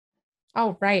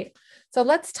Oh, right. So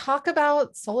let's talk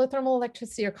about solar thermal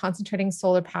electricity or concentrating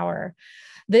solar power.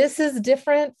 This is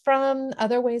different from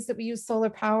other ways that we use solar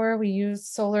power. We use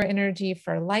solar energy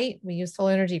for light. We use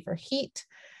solar energy for heat.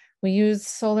 We use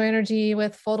solar energy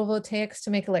with photovoltaics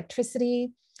to make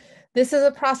electricity. This is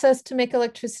a process to make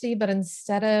electricity, but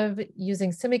instead of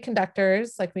using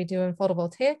semiconductors like we do in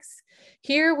photovoltaics,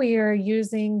 here we are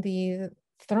using the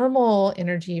thermal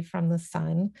energy from the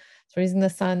sun. So we're using the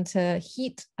sun to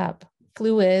heat up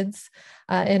fluids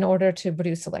in order to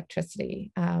produce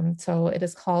electricity. So it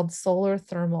is called solar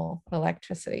thermal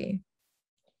electricity.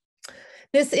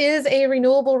 This is a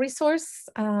renewable resource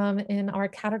in our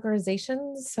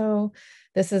categorization. So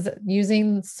this is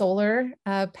using solar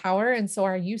power. And so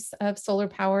our use of solar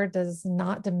power does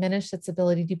not diminish its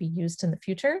ability to be used in the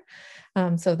future.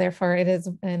 So therefore it is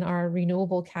in our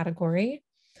renewable category.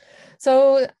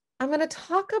 So I'm going to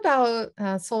talk about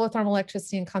solar thermal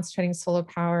electricity and concentrating solar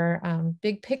power,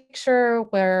 big picture,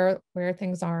 where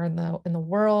things are in the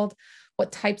world,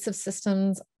 what types of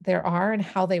systems there are and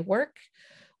how they work,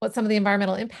 what some of the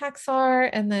environmental impacts are,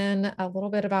 and then a little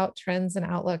bit about trends and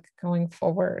outlook going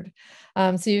forward.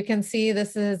 So you can see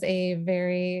this is a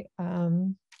very,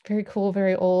 very cool,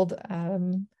 very old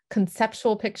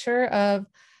conceptual picture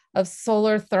of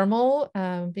solar thermal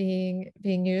being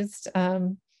used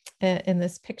in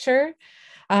this picture.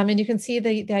 And you can see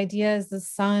the idea is the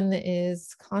sun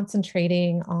is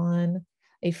concentrating on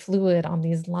a fluid on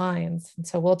these lines. And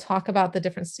so we'll talk about the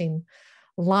difference between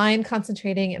line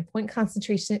concentrating and point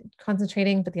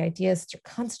concentrating, but the idea is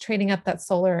concentrating up that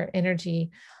solar energy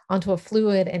onto a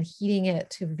fluid and heating it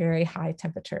to very high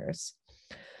temperatures.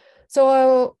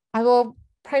 So I will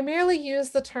primarily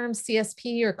use the term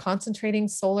CSP or concentrating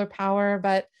solar power,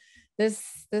 but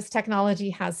this technology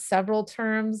has several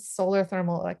terms: solar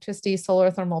thermal electricity,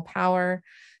 solar thermal power.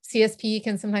 CSP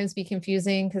can sometimes be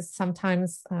confusing because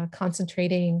sometimes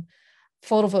concentrating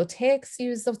photovoltaics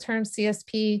use the term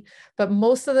CSP, but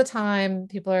most of the time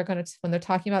people are going to, when they're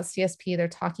talking about CSP, they're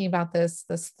talking about this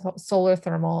solar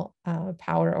thermal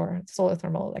power or solar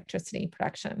thermal electricity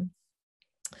production.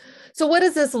 So what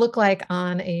does this look like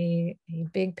on a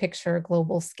big picture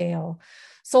global scale?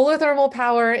 Solar thermal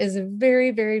power is a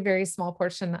very, very, very small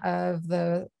portion of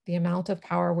the amount of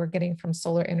power we're getting from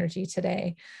solar energy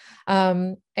today.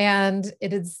 And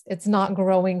it's not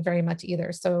growing very much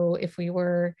either. So if we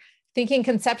were thinking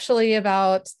conceptually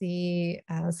about the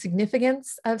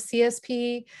significance of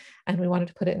CSP and we wanted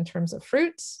to put it in terms of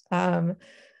fruit,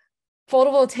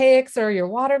 photovoltaics are your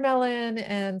watermelon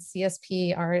and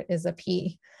CSP is a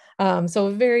pea. So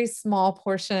a very small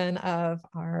portion of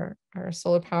our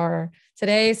solar power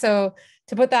today. So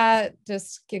to put that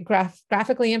just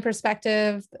graphically in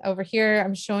perspective, over here,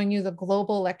 I'm showing you the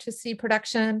global electricity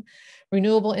production.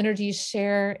 Renewable energy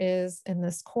share is in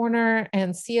this corner,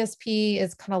 and CSP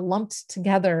is kind of lumped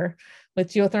together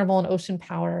with geothermal and ocean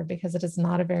power because it is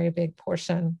not a very big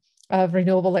portion of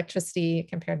renewable electricity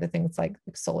compared to things like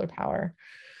solar power,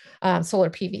 solar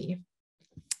PV.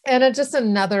 And just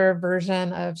another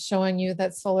version of showing you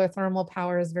that solar thermal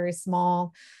power is very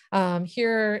small.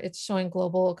 Here it's showing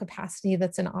global capacity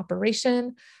that's in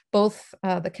operation, both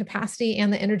the capacity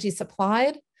and the energy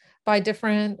supplied by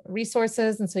different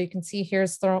resources. And so you can see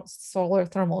here's solar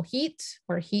thermal heat,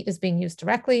 where heat is being used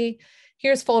directly.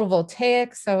 Here's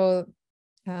photovoltaic, so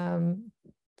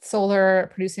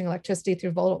solar producing electricity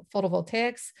through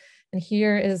photovoltaics. And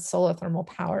here is solar thermal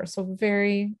power. So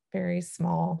very, very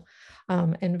small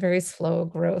and very slow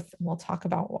growth. And we'll talk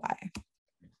about why.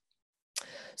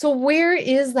 So where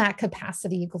is that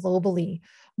capacity globally?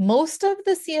 Most of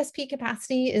the CSP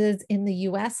capacity is in the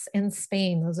US and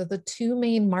Spain. Those are the two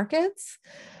main markets.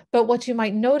 But what you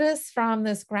might notice from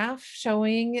this graph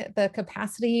showing the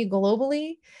capacity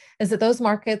globally is that those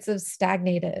markets have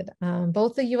stagnated.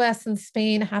 Both the US and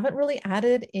Spain haven't really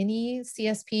added any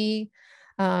CSP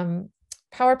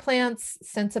power plants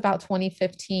since about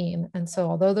 2015. And so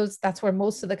although that's where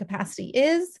most of the capacity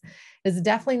is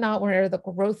definitely not where the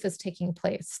growth is taking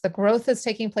place. The growth is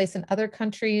taking place in other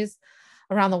countries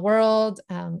around the world.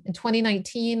 In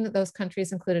 2019, those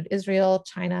countries included Israel,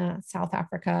 China, South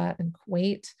Africa, and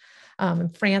Kuwait.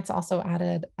 And France also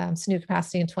added some new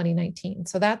capacity in 2019.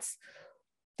 So that's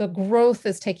the growth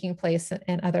is taking place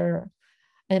in other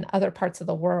parts of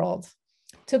the world.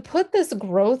 To put this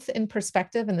growth in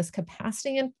perspective and this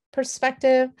capacity in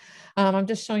perspective, I'm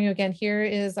just showing you again, here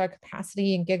is our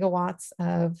capacity in gigawatts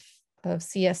of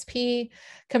CSP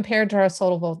compared to our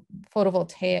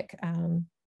photovoltaic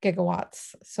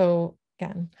gigawatts. So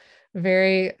again,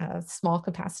 very small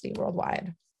capacity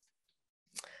worldwide.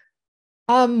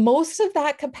 Most of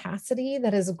that capacity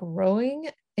that is growing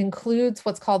includes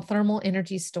what's called thermal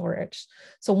energy storage.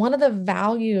 So one of the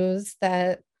values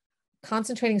that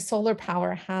concentrating solar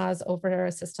power has over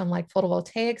a system like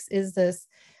photovoltaics is this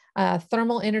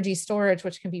thermal energy storage,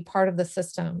 which can be part of the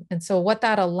system. And so what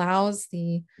that allows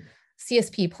the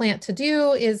CSP plant to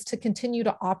do is to continue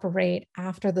to operate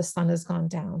after the sun has gone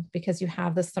down, because you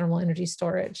have this thermal energy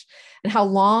storage. And how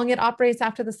long it operates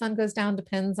after the sun goes down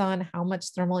depends on how much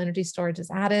thermal energy storage is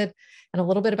added, and a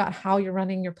little bit about how you're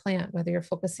running your plant, whether you're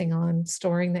focusing on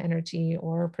storing the energy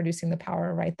or producing the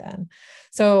power right then.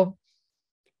 So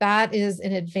that is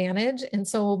an advantage. And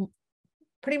so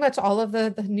pretty much all of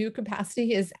the new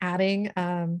capacity is adding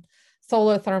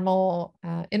solar thermal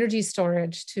energy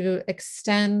storage to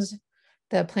extend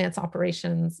the plant's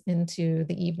operations into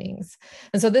the evenings.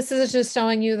 And so this is just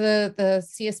showing you the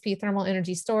CSP thermal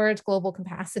energy storage. Global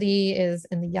capacity is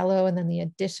in the yellow, and then the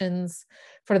additions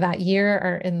for that year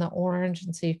are in the orange.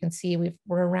 And so you can see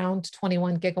we're around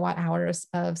 21 gigawatt hours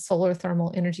of solar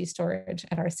thermal energy storage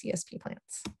at our CSP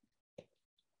plants.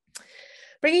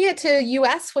 Bringing it to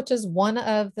US, which is one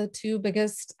of the two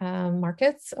biggest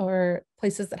markets or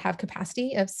places that have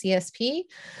capacity of CSP,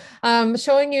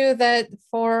 showing you that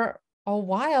for a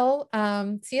while,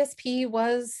 CSP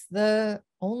was the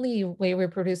only way we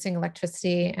were producing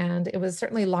electricity, and it was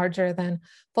certainly larger than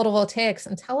photovoltaics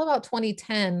until about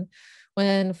 2010,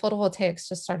 when photovoltaics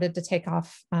just started to take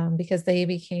off because they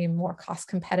became more cost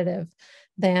competitive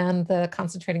than the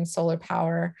concentrating solar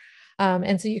power.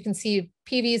 And so you can see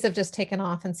PVs have just taken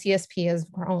off, and CSP has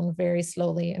grown very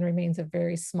slowly and remains a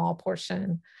very small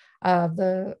portion of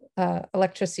the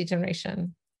electricity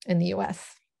generation in the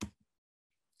US.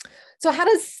 So how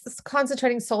does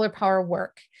concentrating solar power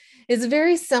work? It's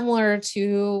very similar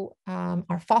to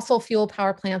our fossil fuel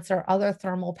power plants or other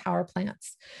thermal power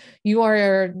plants. You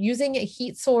are using a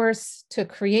heat source to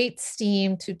create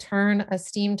steam, to turn a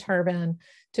steam turbine,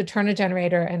 to turn a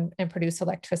generator and produce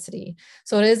electricity.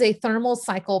 So it is a thermal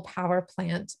cycle power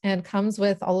plant and comes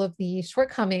with all of the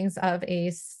shortcomings of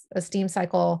a steam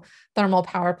cycle thermal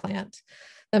power plant.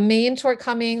 The main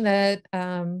shortcoming that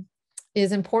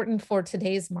is important for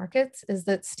today's markets is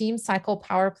that steam cycle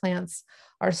power plants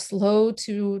are slow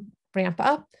to ramp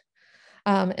up.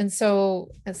 And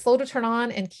so it's slow to turn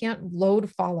on and can't load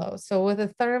follow. So with a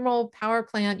thermal power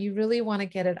plant, you really want to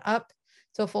get it up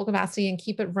to full capacity and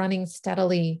keep it running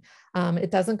steadily.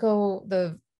 It doesn't go,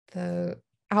 the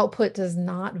output does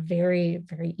not vary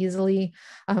very easily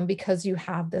because you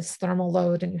have this thermal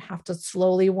load and you have to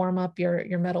slowly warm up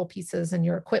your metal pieces and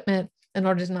your equipment in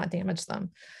order to not damage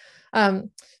them.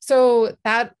 So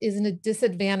that is a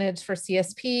disadvantage for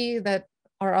CSP that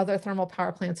our other thermal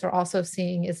power plants are also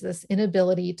seeing, is this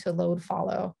inability to load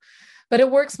follow. But it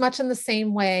works much in the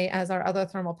same way as our other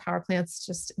thermal power plants.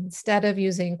 Just instead of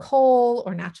using coal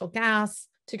or natural gas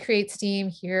to create steam,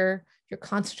 here you're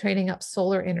concentrating up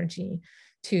solar energy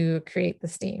to create the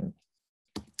steam.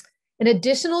 An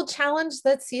additional challenge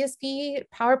that CSP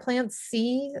power plants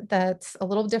see that's a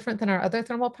little different than our other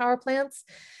thermal power plants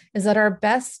is that our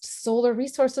best solar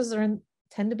resources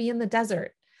tend to be in the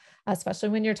desert, especially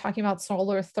when you're talking about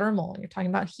solar thermal and you're talking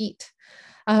about heat.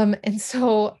 And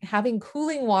so having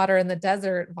cooling water in the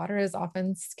desert, water is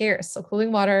often scarce. So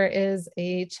cooling water is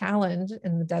a challenge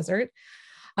in the desert,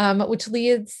 which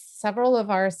leads several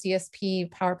of our CSP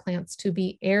power plants to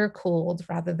be air cooled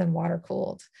rather than water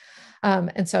cooled.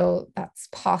 And so that's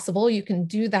possible. You can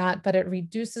do that, but it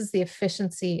reduces the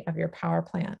efficiency of your power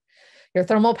plant. Your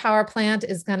thermal power plant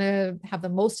is going to have the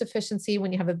most efficiency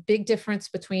when you have a big difference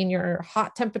between your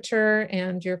hot temperature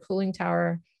and your cooling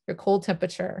tower, your cold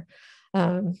temperature.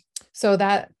 So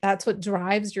that's what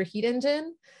drives your heat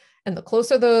engine. And the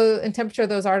closer in temperature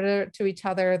those are to each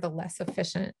other, the less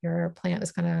efficient your plant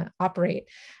is going to operate.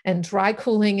 And dry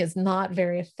cooling is not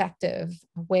very effective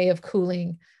way of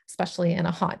cooling, especially in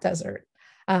a hot desert.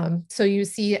 So you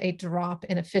see a drop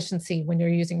in efficiency when you're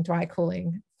using dry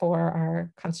cooling for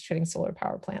our concentrating solar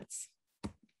power plants.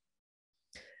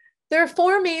 There are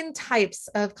four main types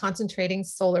of concentrating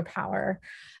solar power.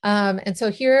 And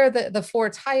so here are the four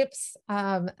types.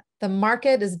 The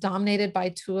market is dominated by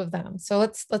two of them. So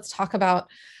let's talk about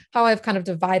how I've kind of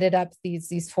divided up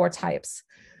these four types.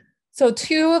 So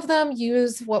two of them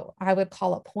use what I would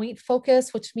call a point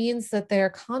focus, which means that they're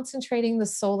concentrating the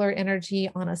solar energy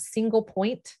on a single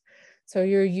point. So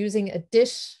you're using a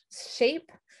dish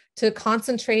shape to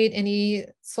concentrate any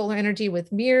solar energy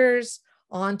with mirrors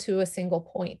onto a single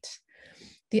point.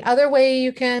 The other way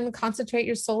you can concentrate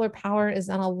your solar power is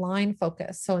on a line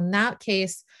focus. So in that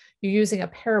case, you're using a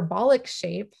parabolic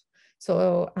shape.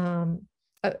 So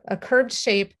a curved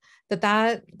shape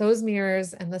those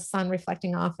mirrors and the sun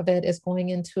reflecting off of it is going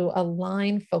into a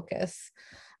line focus.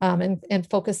 and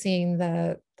focusing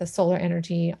the solar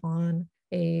energy on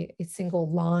a single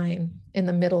line in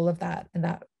the middle of that, in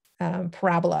that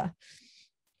parabola.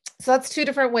 So that's two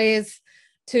different ways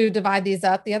to divide these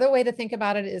up. The other way to think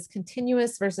about it is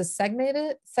continuous versus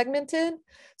segmented.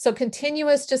 So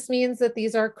continuous just means that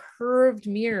these are curved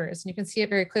mirrors. And you can see it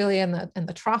very clearly in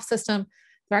the trough system.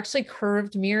 They're actually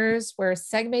curved mirrors, where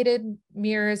segmented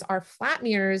mirrors are flat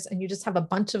mirrors, and you just have a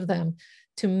bunch of them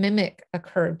to mimic a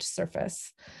curved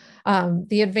surface.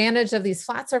 The advantage of these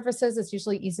flat surfaces is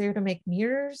usually easier to make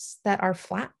mirrors that are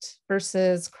flat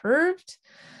versus curved.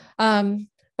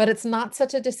 But it's not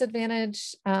such a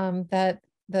disadvantage that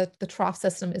the trough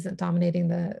system isn't dominating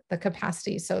the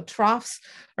capacity. So troughs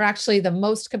are actually the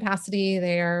most capacity.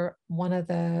 They are one of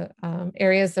the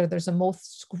areas that there's the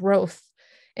most growth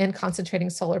in concentrating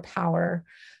solar power.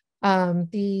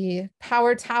 The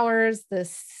power towers, the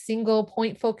single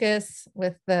point focus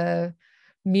with the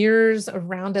mirrors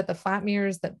around it, the flat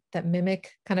mirrors that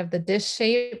mimic kind of the dish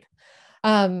shape.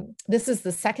 This is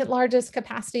the second largest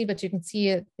capacity, but you can see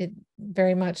it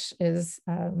very much is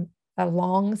a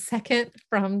long second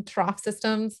from trough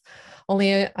systems.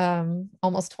 Only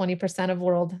almost 20% of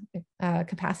world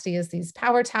capacity is these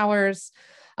power towers.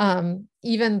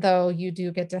 Even though you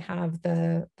do get to have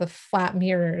the flat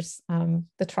mirrors,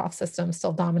 the trough system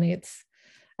still dominates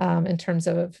in terms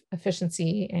of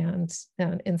efficiency and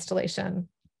installation.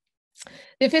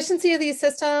 The efficiency of these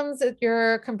systems,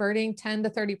 you're converting 10 to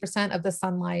 30% of the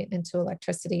sunlight into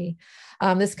electricity.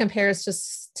 This compares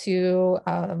to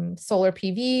solar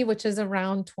PV, which is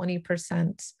around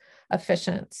 20%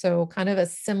 efficient. So kind of a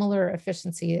similar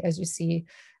efficiency as you see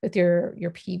with your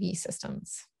PV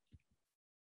systems.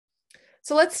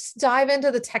 So let's dive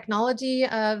into the technology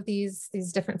of these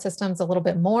different systems a little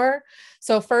bit more.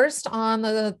 So first, on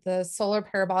the solar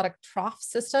parabolic trough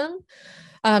system,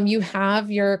 you have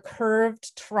your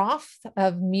curved trough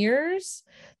of mirrors.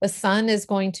 The sun is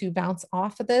going to bounce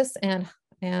off of this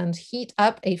and heat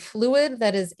up a fluid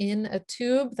that is in a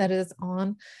tube that is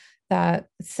on that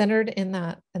centered in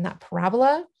that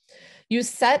parabola. You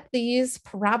set these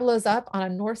parabolas up on a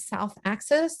north-south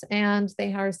axis, and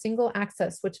they are single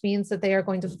axis, which means that they are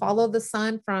going to follow the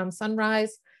sun from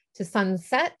sunrise to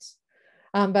sunset,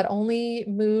 but only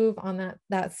move on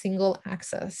that single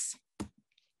axis.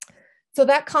 So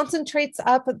that concentrates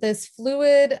up this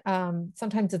fluid.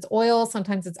 Sometimes it's oil,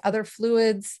 sometimes it's other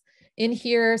fluids in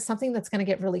here, something that's going to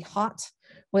get really hot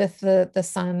with the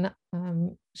sun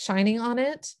shining on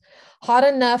it. Hot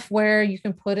enough where you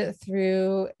can put it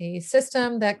through a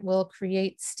system that will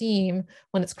create steam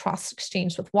when it's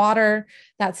cross-exchanged with water.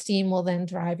 That steam will then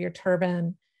drive your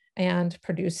turbine and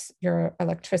produce your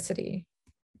electricity.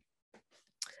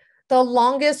 The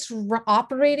longest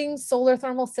operating solar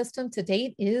thermal system to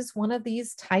date is one of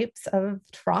these types of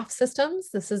trough systems.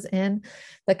 This is in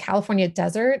the California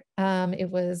desert. It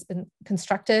was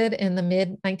constructed in the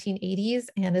mid-1980s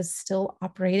and is still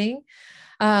operating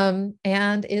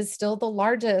and is still the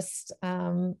largest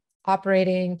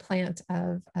operating plant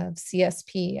of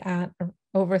CSP at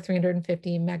over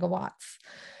 350 megawatts.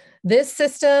 This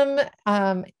system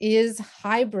is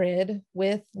hybrid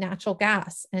with natural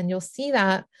gas, and you'll see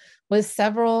that with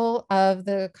several of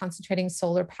the concentrating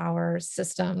solar power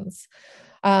systems.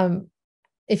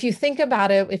 If you think about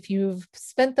it, if you've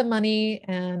spent the money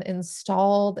and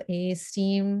installed a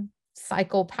steam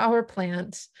cycle power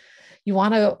plant, you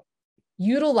want to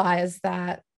utilize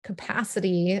that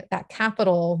capacity, that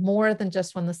capital, more than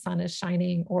just when the sun is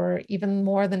shining, or even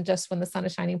more than just when the sun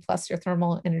is shining plus your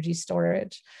thermal energy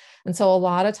storage. And so a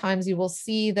lot of times you will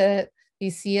see that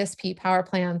these CSP power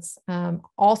plants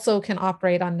also can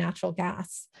operate on natural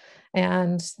gas,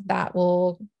 and that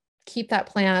will keep that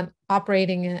plant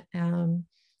operating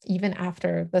even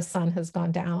after the sun has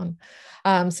gone down.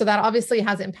 So that obviously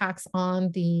has impacts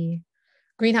on the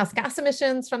greenhouse gas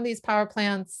emissions from these power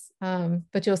plants,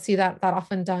 but you'll see that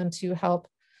often done to help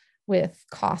with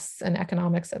costs and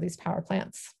economics of these power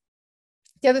plants.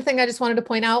 The other thing I just wanted to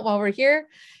point out while we're here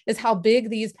is how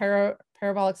big these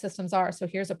parabolic systems are. So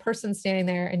here's a person standing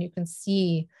there, and you can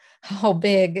see how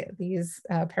big these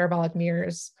parabolic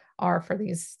mirrors are for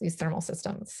these thermal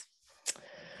systems.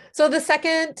 So the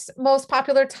second most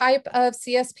popular type of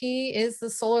CSP is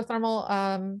the solar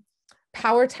thermal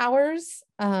power towers.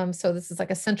 So this is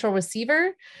like a central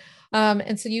receiver.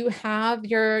 And so you have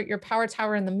your power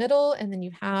tower in the middle, and then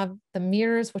you have the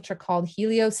mirrors, which are called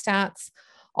heliostats,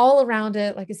 all around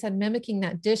it, like I said, mimicking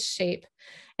that dish shape.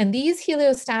 And these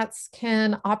heliostats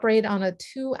can operate on a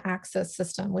 2-axis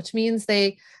system, which means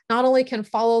they not only can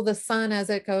follow the sun as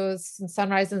it goes and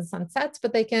sunrise and sunsets,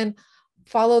 but they can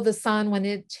follow the sun when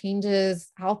it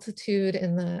changes altitude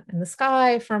in the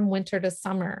sky from winter to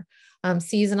summer,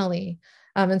 seasonally.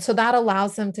 And so that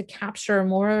allows them to capture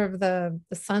more of the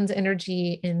sun's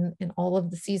energy in all of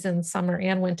the seasons, summer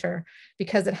and winter,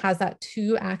 because it has that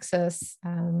two-axis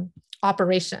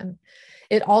operation.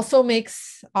 It also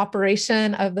makes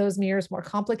operation of those mirrors more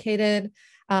complicated,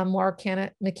 more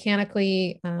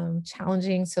mechanically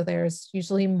challenging. So there's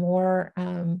usually more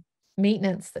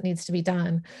maintenance that needs to be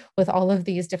done with all of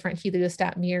these different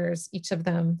heliostat mirrors, each of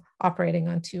them operating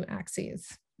on two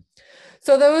axes.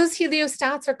 So those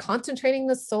heliostats are concentrating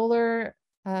the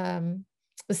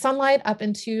sunlight up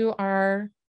into our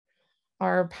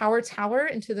power tower,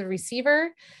 into the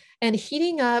receiver, and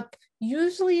heating up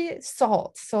usually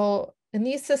salt. So in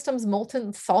these systems,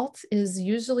 molten salt is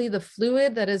usually the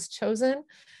fluid that is chosen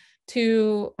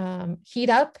to heat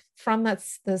up from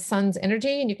the sun's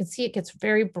energy. And you can see it gets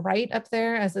very bright up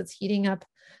there as it's heating up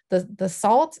the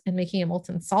salt and making it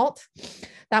molten salt.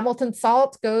 That molten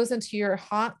salt goes into your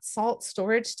hot salt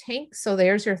storage tank. So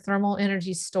there's your thermal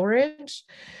energy storage.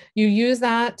 You use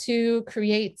that to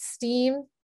create steam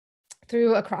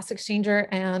through a cross exchanger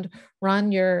and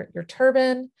run your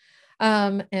turbine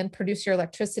and produce your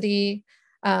electricity.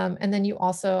 And then you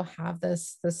also have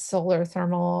this solar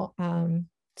thermal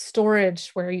storage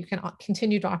where you can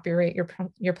continue to operate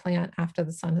your plant after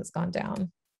the sun has gone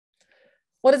down.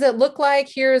 What does it look like?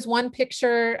 Here's one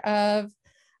picture of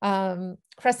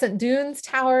Crescent Dunes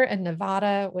Tower in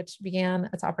Nevada, which began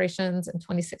its operations in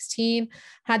 2016,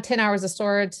 had 10 hours of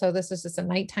storage. So this is just a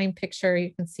nighttime picture.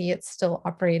 You can see it's still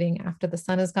operating after the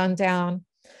sun has gone down.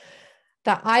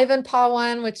 The Ivanpah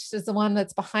one, which is the one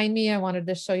that's behind me, I wanted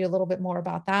to show you a little bit more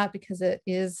about that because it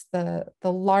is the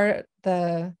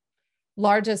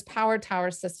largest power tower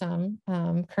system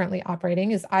currently operating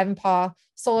is Ivanpah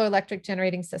Solar Electric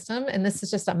Generating System. And this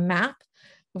is just a map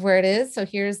of where it is. So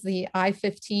here's the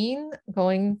I-15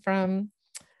 going from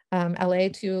LA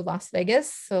to Las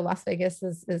Vegas. So Las Vegas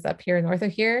is up here north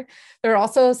of here. There are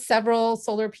also several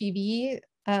solar PV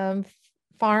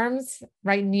farms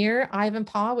right near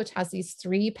Ivanpah, which has these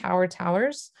 3 power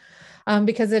towers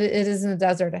because it is in the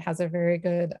desert. It has a very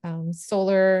good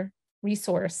solar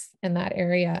resource in that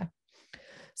area.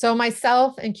 So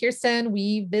myself and Kirsten,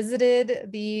 we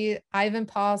visited the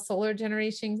Ivanpah solar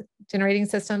generating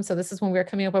system. So this is when we were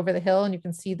coming up over the hill, and you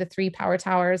can see the 3 power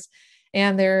towers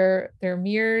and their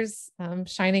mirrors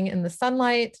shining in the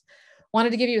sunlight.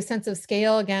 Wanted to give you a sense of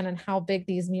scale again and how big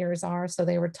these mirrors are. So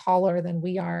they were taller than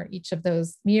we are, each of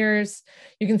those mirrors.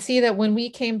 You can see that when we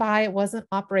came by, it wasn't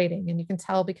operating, and you can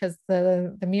tell because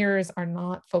the mirrors are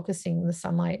not focusing the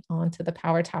sunlight onto the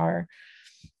power tower.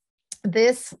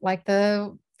 This, like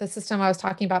the system I was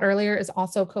talking about earlier, is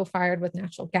also co-fired with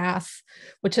natural gas,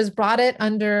 which has brought it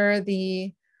under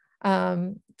the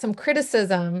some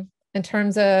criticism in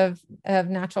terms of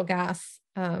natural gas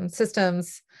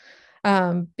systems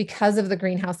because of the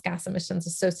greenhouse gas emissions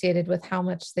associated with how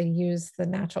much they use the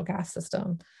natural gas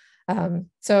system.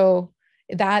 So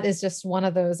that is just one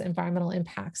of those environmental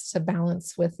impacts to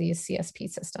balance with these CSP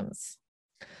systems.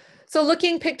 So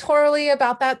looking pictorially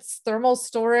about that thermal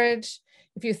storage,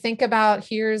 if you think about,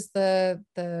 here's the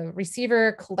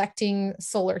receiver collecting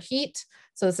solar heat.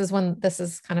 So this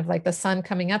is kind of like the sun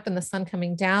coming up and the sun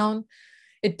coming down.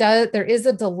 There is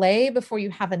a delay before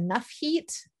you have enough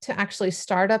heat to actually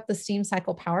start up the steam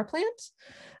cycle power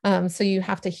plant. So you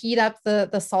have to heat up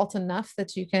the salt enough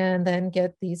that you can then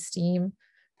get the steam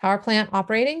power plant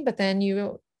operating, but then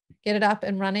you get it up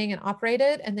and running and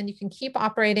operated, and then you can keep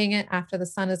operating it after the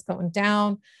sun is going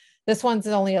down. This one's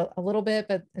only a little bit,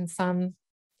 but in some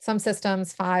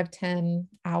systems, 5-10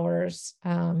 hours,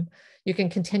 you can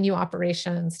continue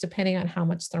operations depending on how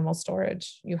much thermal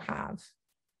storage you have.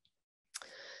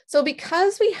 So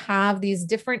because we have these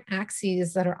different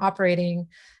axes that are operating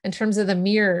in terms of the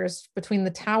mirrors between the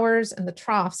towers and the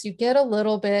troughs, you get a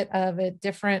little bit of a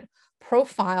different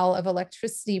profile of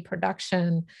electricity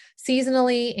production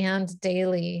seasonally and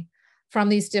daily from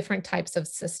these different types of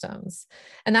systems.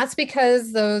 And that's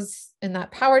because in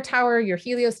that power tower, your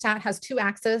heliostat has 2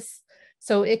 axes.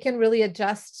 So it can really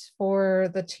adjust for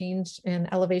the change in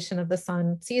elevation of the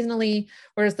sun seasonally,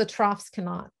 whereas the troughs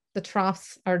cannot. The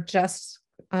troughs are just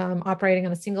operating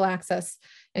on a single axis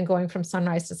and going from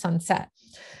sunrise to sunset.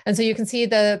 And so you can see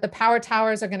the power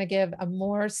towers are going to give a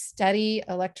more steady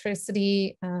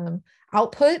electricity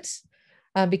output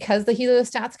because the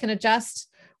heliostats can adjust,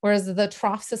 whereas the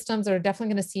trough systems are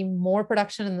definitely going to see more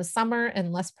production in the summer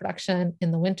and less production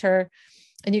in the winter.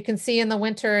 And you can see in the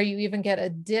winter, you even get a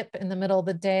dip in the middle of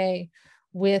the day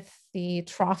with the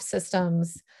trough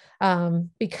systems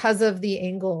because of the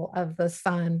angle of the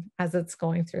sun as it's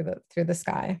going through the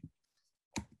sky.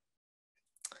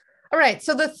 All right,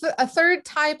 so a third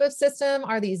type of system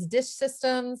are these dish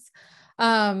systems.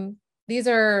 These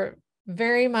are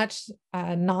very much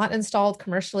not installed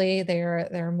commercially.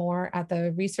 They're more at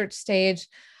the research stage.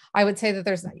 I would say that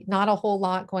there's not a whole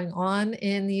lot going on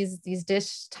in these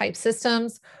dish type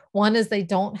systems. One is they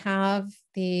don't have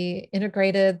the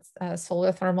integrated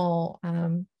solar thermal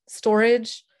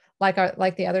storage like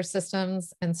the other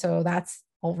systems. And so that's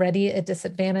already a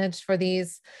disadvantage for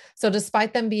these. So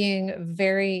despite them being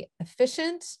very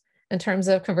efficient in terms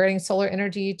of converting solar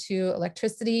energy to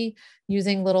electricity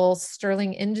using little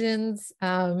Stirling engines,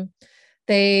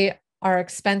 they are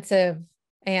expensive,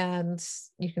 and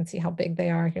you can see how big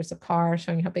they are. Here's a car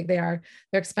showing you how big they are.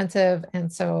 They're expensive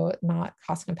and so not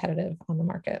cost competitive on the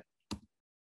market.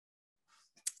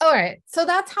 All right, so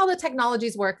that's how the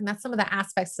technologies work, and that's some of the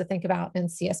aspects to think about in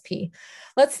CSP.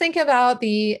 Let's think about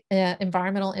the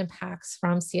environmental impacts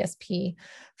from CSP.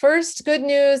 First, good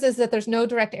news is that there's no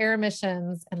direct air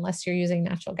emissions unless you're using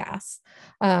natural gas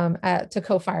to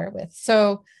co-fire with.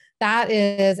 So that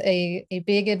is a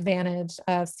big advantage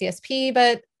of CSP,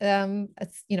 but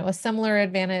it's a similar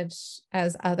advantage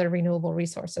as other renewable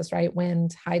resources, right?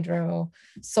 Wind, hydro,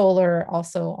 solar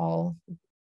also all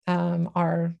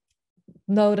are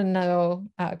low to no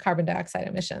carbon dioxide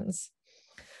emissions.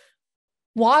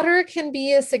 Water can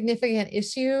be a significant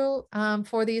issue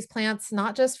for these plants,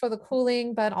 not just for the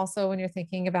cooling, but also when you're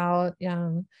thinking about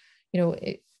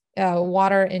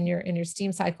water in your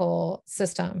steam cycle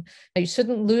system. Now, you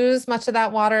shouldn't lose much of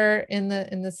that water in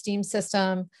the steam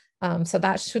system, so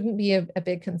that shouldn't be a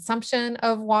big consumption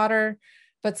of water,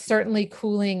 but certainly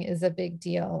cooling is a big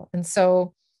deal. And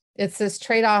so it's this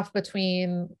trade-off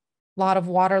between a lot of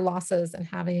water losses and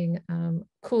having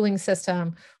cooling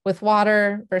system with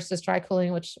water versus dry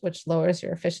cooling, which lowers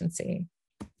your efficiency.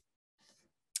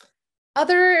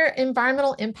 Other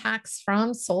environmental impacts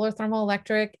from solar thermal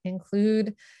electric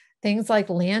include things like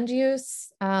land use.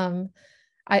 I'm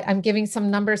giving some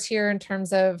numbers here in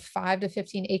terms of 5 to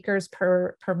 15 acres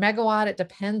per megawatt. It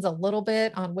depends a little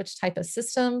bit on which type of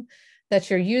system that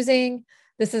you're using.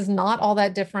 This is not all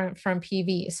that different from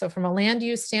PV. So from a land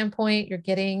use standpoint, you're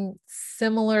getting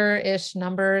similar-ish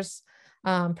numbers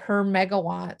per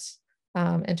megawatt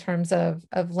in terms of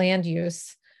land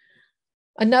use.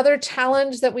 Another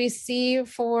challenge that we see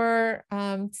for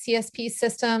CSP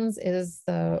systems is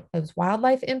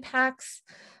wildlife impacts.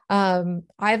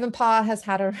 Ivanpah has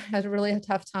had a really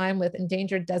tough time with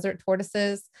endangered desert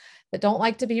tortoises that don't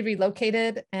like to be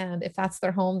relocated. And if that's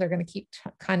their home, they're going to keep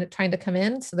kind of trying to come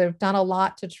in. So they've done a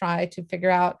lot to try to figure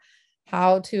out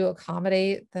how to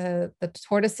accommodate the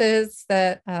tortoises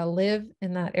that live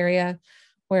in that area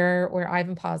where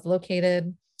Ivanpah is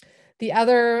located. The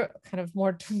other kind of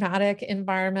more dramatic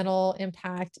environmental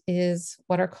impact is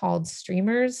what are called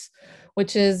streamers,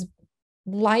 which is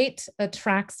light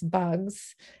attracts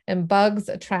bugs and bugs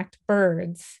attract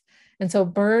birds. And so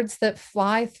birds that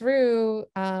fly through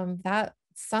that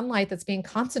sunlight that's being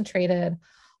concentrated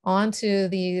onto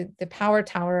the power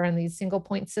tower and these single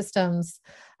point systems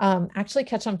actually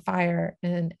catch on fire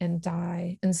and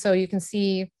die. And so you can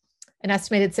see an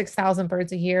estimated 6,000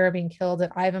 birds a year being killed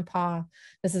at Ivanpah.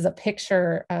 This is a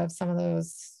picture of some of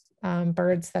those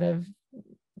birds that have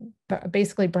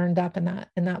basically burned up in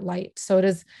that light. So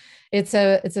it's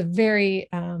a very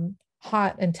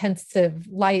hot, intensive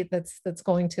light that's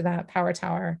going to that power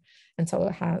tower. And so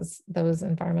it has those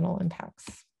environmental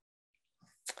impacts.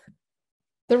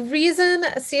 The reason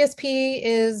CSP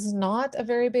is not a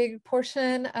very big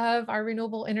portion of our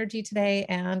renewable energy today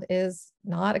and is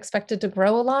not expected to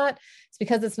grow a lot is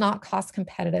because it's not cost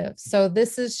competitive. So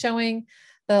this is showing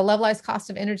the levelized cost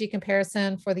of energy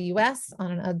comparison for the US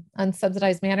on an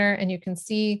unsubsidized manner. And you can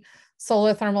see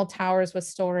solar thermal towers with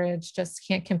storage just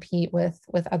can't compete with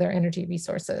other energy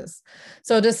resources.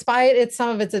 So despite some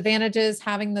of its advantages,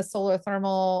 having the solar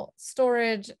thermal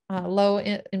storage, low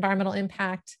environmental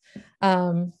impact,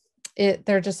 there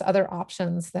are just other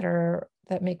options that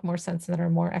make more sense and that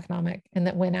are more economic and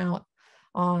that win out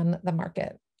on the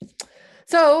market.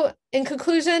 So in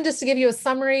conclusion, just to give you a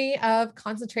summary of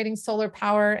concentrating solar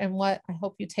power and what I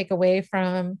hope you take away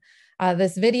from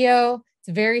this video. It's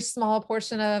a very small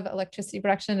portion of electricity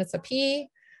production. It's a P.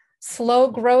 Slow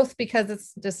growth because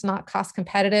it's just not cost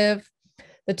competitive.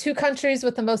 The two countries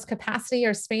with the most capacity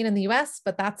are Spain and the US,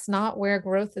 but that's not where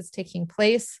growth is taking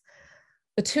place.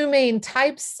 The two main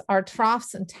types are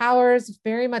troughs and towers,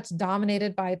 very much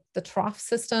dominated by the trough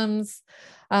systems.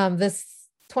 This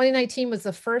 2019 was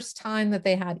the first time that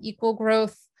they had equal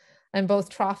growth and both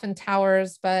trough and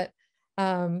towers, but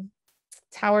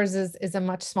towers is a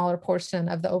much smaller portion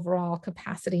of the overall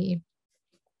capacity.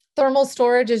 Thermal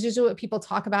storage is usually what people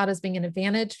talk about as being an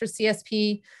advantage for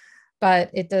CSP, but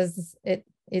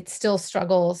it still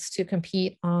struggles to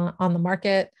compete on the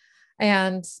market.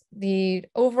 And the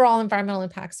overall environmental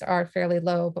impacts are fairly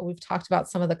low, but we've talked about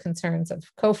some of the concerns of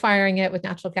co-firing it with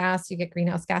natural gas. You get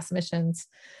greenhouse gas emissions,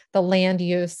 the land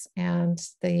use, and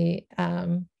the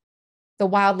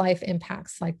wildlife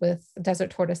impacts, like with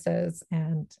desert tortoises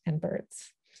and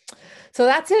birds. So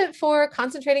that's it for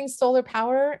concentrating solar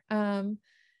power.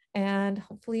 And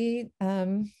hopefully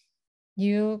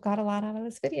you got a lot out of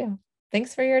this video.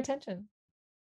 Thanks for your attention.